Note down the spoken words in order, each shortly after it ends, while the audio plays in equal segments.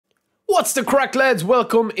What's the crack, lads?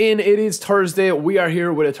 Welcome in. It is Thursday. We are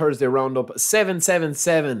here with a Thursday roundup.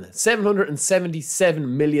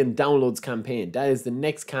 777 million downloads campaign. That is the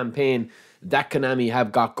next campaign that Konami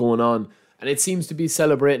have got going on. And it seems to be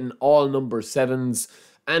celebrating all number 7s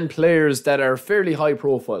and players that are fairly high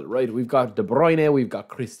profile, right? We've got De Bruyne, we've got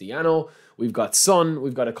Cristiano, we've got Son,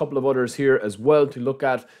 we've got a couple of others here as well to look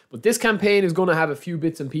at. But this campaign is going to have a few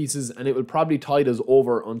bits and pieces, and it will probably tide us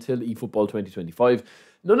over until eFootball 2025.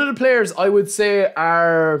 None of the players, I would say,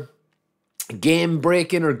 are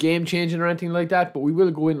game-breaking or game-changing or anything like that, but we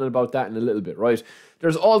will go in about that in a little bit, right?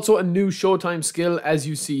 There's also a new Showtime skill, as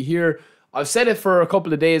you see here. I've said it for a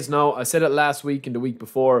couple of days now. I said it last week and the week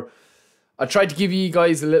before. I tried to give you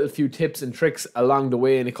guys a little few tips and tricks along the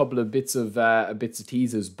way and a couple of bits of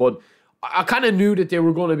teases, but I kind of knew that they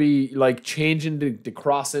were going to be like changing the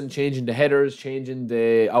crossing, changing the headers, changing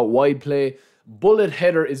the out wide play. Bullet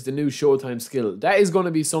header is the new Showtime skill. That is going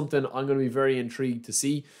to be something I'm going to be very intrigued to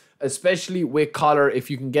see, especially with Collar.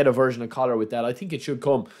 If you can get a version of Collar with that, I think it should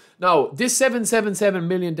come. Now, this 777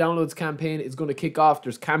 million downloads campaign is going to kick off.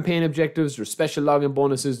 There's campaign objectives, there's special login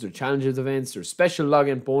bonuses, there's challenges events, there's special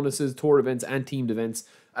login bonuses, tour events, and teamed events,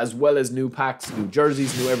 as well as new packs, new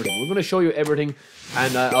jerseys, new everything. We're going to show you everything,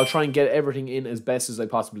 and I'll try and get everything in as best as I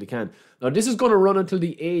possibly can. Now, this is going to run until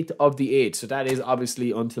the 8th of the 8th, so that is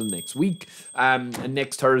obviously until next week and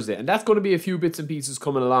next Thursday. And that's going to be a few bits and pieces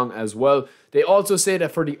coming along as well. They also say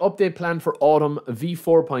that for the update plan for Autumn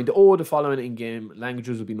V4.0, the following in-game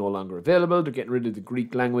languages will be no longer available. They're getting rid of the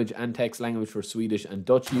Greek language and text language for Swedish and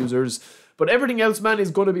Dutch users. But everything else, man,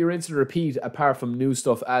 is going to be rinse and repeat apart from new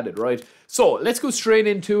stuff added, right? So let's go straight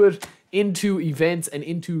into it, into events and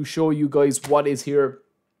into show you guys what is here.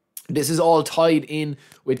 This is all tied in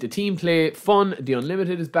with the team play fun. The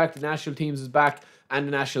Unlimited is back, the national teams is back, and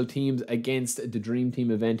the national teams against the Dream Team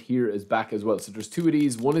event here is back as well. So there's two of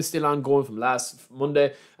these. One is still ongoing from last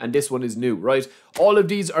Monday, and this one is new, right? All of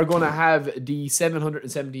these are going to have the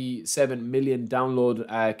 777 million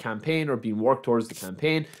download campaign, or being worked towards the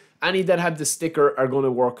campaign. Any that have the sticker are going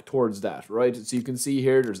to work towards that, right? So you can see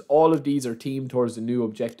here, there's all of these are teamed towards the new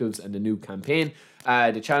objectives and the new campaign,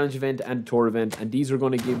 the challenge event and tour event. And these are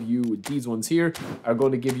going to give you, these ones here are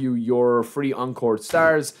going to give you your free Encore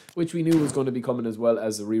stars, which we knew was going to be coming as well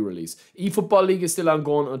as a re-release. eFootball League is still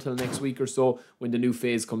ongoing until next week or so when the new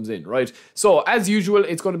phase comes in, right? So as usual,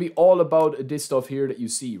 it's going to be all about this stuff here that you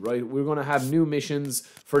see, right? We're going to have new missions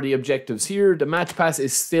for the objectives here. The match pass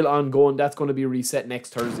is still ongoing. That's going to be reset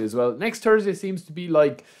next Thursday as well. Next Thursday seems to be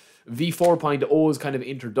like V4.0's kind of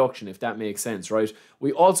introduction, if that makes sense, right?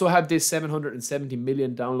 We also have this 770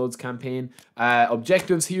 million downloads campaign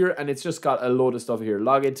objectives here, and it's just got a load of stuff here.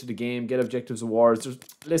 Log into the game, get objectives awards.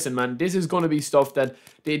 Listen, man, this is going to be stuff that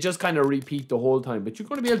they just kind of repeat the whole time, but you're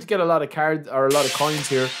going to be able to get a lot of cards or a lot of coins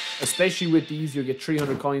here, especially with these. You'll get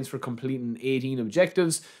 300 coins for completing 18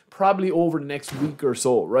 objectives, probably over the next week or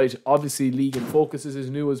so, right? Obviously, League and Focuses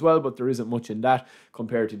is new as well, but there isn't much in that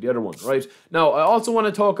compared to the other one, right? Now, I also want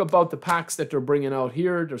to talk about the packs that they're bringing out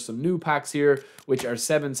here. There's some new packs here, which are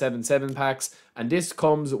 777 packs, and this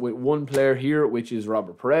comes with one player here, which is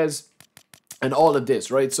Robert Perez, and all of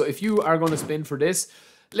this, right? So if you are going to spin for this,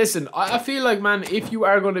 listen, I feel like, man, if you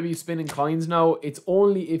are going to be spinning coins now, it's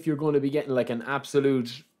only if you're going to be getting like an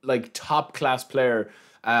absolute like top class player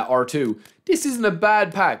or two. This isn't a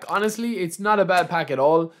bad pack. Honestly, it's not a bad pack at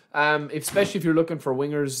all. Especially if you're looking for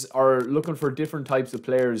wingers or looking for different types of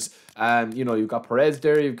players. You know, you've got Perez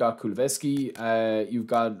there, you've got Kulveski, you've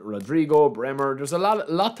got Rodrigo, Bremer. There's a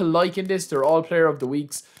lot to like in this. They're all player of the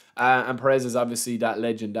weeks. And Perez is obviously that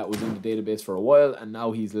legend that was in the database for a while, and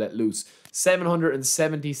now he's let loose.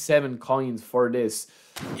 777 coins for this.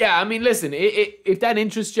 Yeah, I mean, listen, if that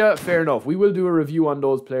interests you, fair enough. We will do a review on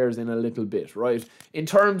those players in a little bit, right? In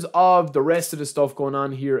terms of the rest of the stuff going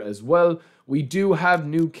on here as well, we do have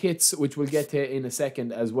new kits, which we'll get to in a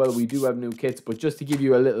second as well. We do have new kits, but just to give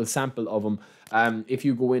you a little sample of them, if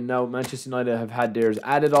you go in now, Manchester United have had theirs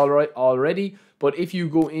added already. But if you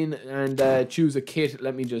go in and choose a kit,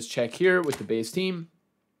 let me just check here with the base team.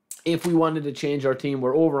 If we wanted to change our team,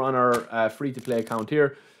 we're over on our free-to-play account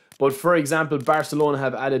here. But for example, Barcelona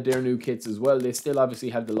have added their new kits as well. They still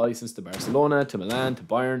obviously have the license to Barcelona, to Milan, to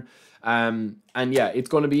Bayern. And yeah, it's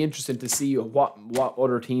going to be interesting to see what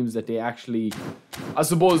other teams that they actually, I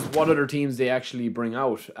suppose, what other teams they actually bring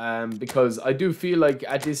out. Because I do feel like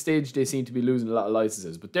at this stage they seem to be losing a lot of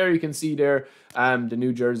licenses. But there you can see there the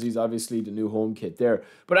new jerseys, obviously the new home kit there.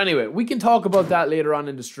 But anyway, we can talk about that later on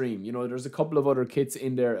in the stream. You know, there's a couple of other kits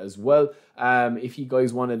in there as well. If you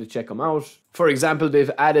guys wanted to check them out. For example,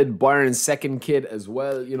 they've added Bayern's second kit as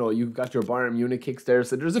well. You know, you've got your Bayern Munich kicks there.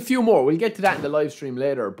 So there's a few more. We'll get to that in the live stream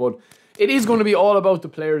later. But it is going to be all about the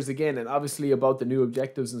players again, and obviously about the new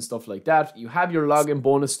objectives and stuff like that. You have your login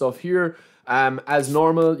bonus stuff here. As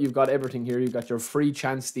normal, you've got everything here. You've got your free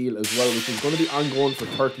chance steal as well, which is going to be ongoing for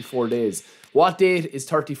 34 days. What date is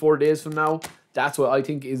 34 days from now? That's what I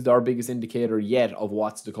think is our biggest indicator yet of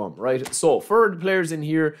what's to come, right? So for the players in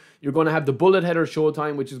here, you're going to have the bullet header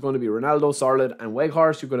Showtime, which is going to be Ronaldo, Sarlet, and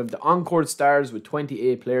Weghorst. You're going to have the Encore Stars with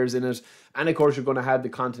 28 players in it. And of course, you're going to have the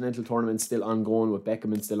Continental Tournament still ongoing with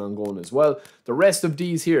Beckham still ongoing as well. The rest of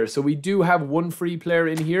these here. So we do have one free player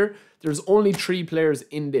in here. There's only 3 players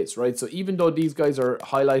in this, right? So even though these guys are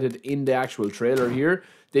highlighted in the actual trailer here,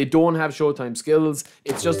 they don't have Showtime skills.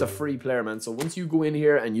 It's just a free player, man. So once you go in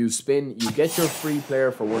here and you spin, you get your free player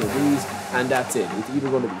for one of these, and that's it. It's either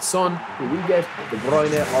going to be Son, who we get, De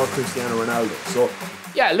Bruyne, or Cristiano Ronaldo. So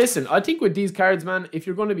yeah, listen, I think with these cards, man, if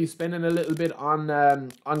you're going to be spending a little bit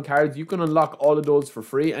on cards, you can unlock all of those for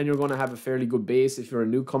free, and you're going to have a fairly good base if you're a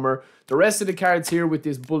newcomer. The rest of the cards here with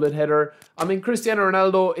this bullet header, I mean, Cristiano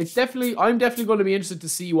Ronaldo, I'm definitely going to be interested to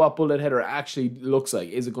see what bullet header actually looks like.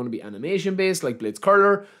 Is it going to be animation based like Blitz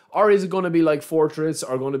Curler, or is it going to be like Fortress,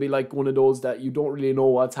 or going to be like one of those that you don't really know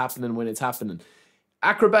what's happening when it's happening?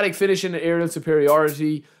 Acrobatic finishing and aerial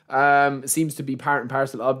superiority seems to be part and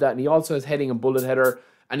parcel of that. And he also has heading and bullet header.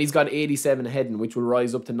 And he's got 87 heading, which will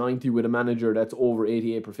rise up to 90 with a manager that's over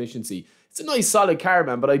 88 proficiency. It's a nice solid card,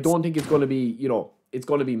 man, but I don't think it's going to be, you know, it's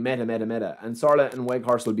going to be meta. And Sarla and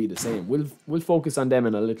Weghorst will be the same. We'll focus on them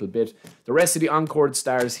in a little bit. The rest of the Encore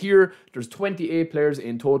Stars here, there's 28 players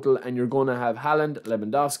in total, and you're going to have Haaland,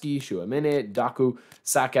 Lewandowski, Tchouaméni, Doku,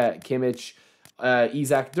 Saka, Kimmich,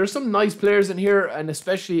 Isak. There's some nice players in here, and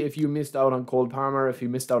especially if you missed out on Cole Palmer, if you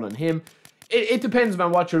missed out on him. It depends,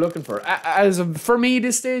 man, what you're looking for. For me,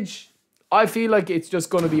 this stage, I feel like it's just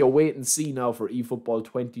going to be a wait and see now for eFootball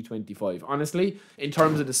 2025. Honestly, in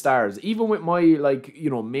terms of the stars, even with my, like, you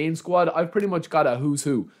know, main squad, I've pretty much got a who's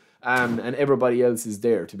who, and everybody else is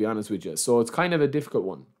there, to be honest with you. So it's kind of a difficult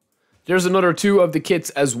one. There's another 2 of the kits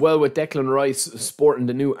as well, with Declan Rice sporting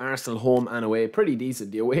the new Arsenal home and away. Pretty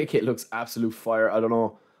decent. The away kit looks absolute fire. I don't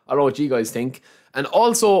know what you guys think. And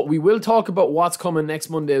also, we will talk about what's coming next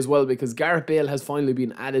Monday as well, because Gareth Bale has finally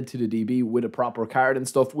been added to the DB with a proper card and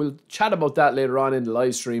stuff. We'll chat about that later on in the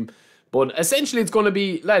live stream. But essentially, it's going to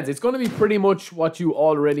be, lads, it's going to be pretty much what you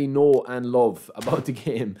already know and love about the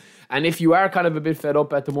game. And if you are kind of a bit fed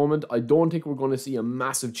up at the moment, I don't think we're going to see a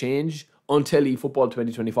massive change until eFootball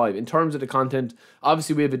 2025. In terms of the content,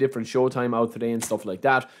 obviously we have a different Showtime out today and stuff like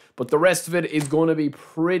that, but the rest of it is going to be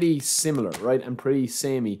pretty similar, right? And pretty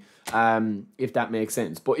samey, if that makes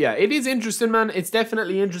sense. But yeah, it is interesting, man. It's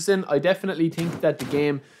definitely interesting. I definitely think that the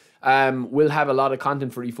game will have a lot of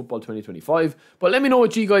content for eFootball 2025. But let me know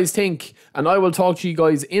what you guys think, and I will talk to you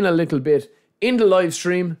guys in a little bit in the live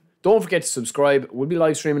stream. Don't forget to subscribe. We'll be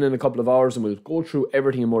live streaming in a couple of hours, and we'll go through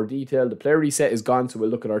everything in more detail. The player reset is gone, so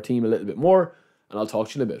we'll look at our team a little bit more, and I'll talk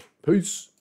to you in a bit. Peace.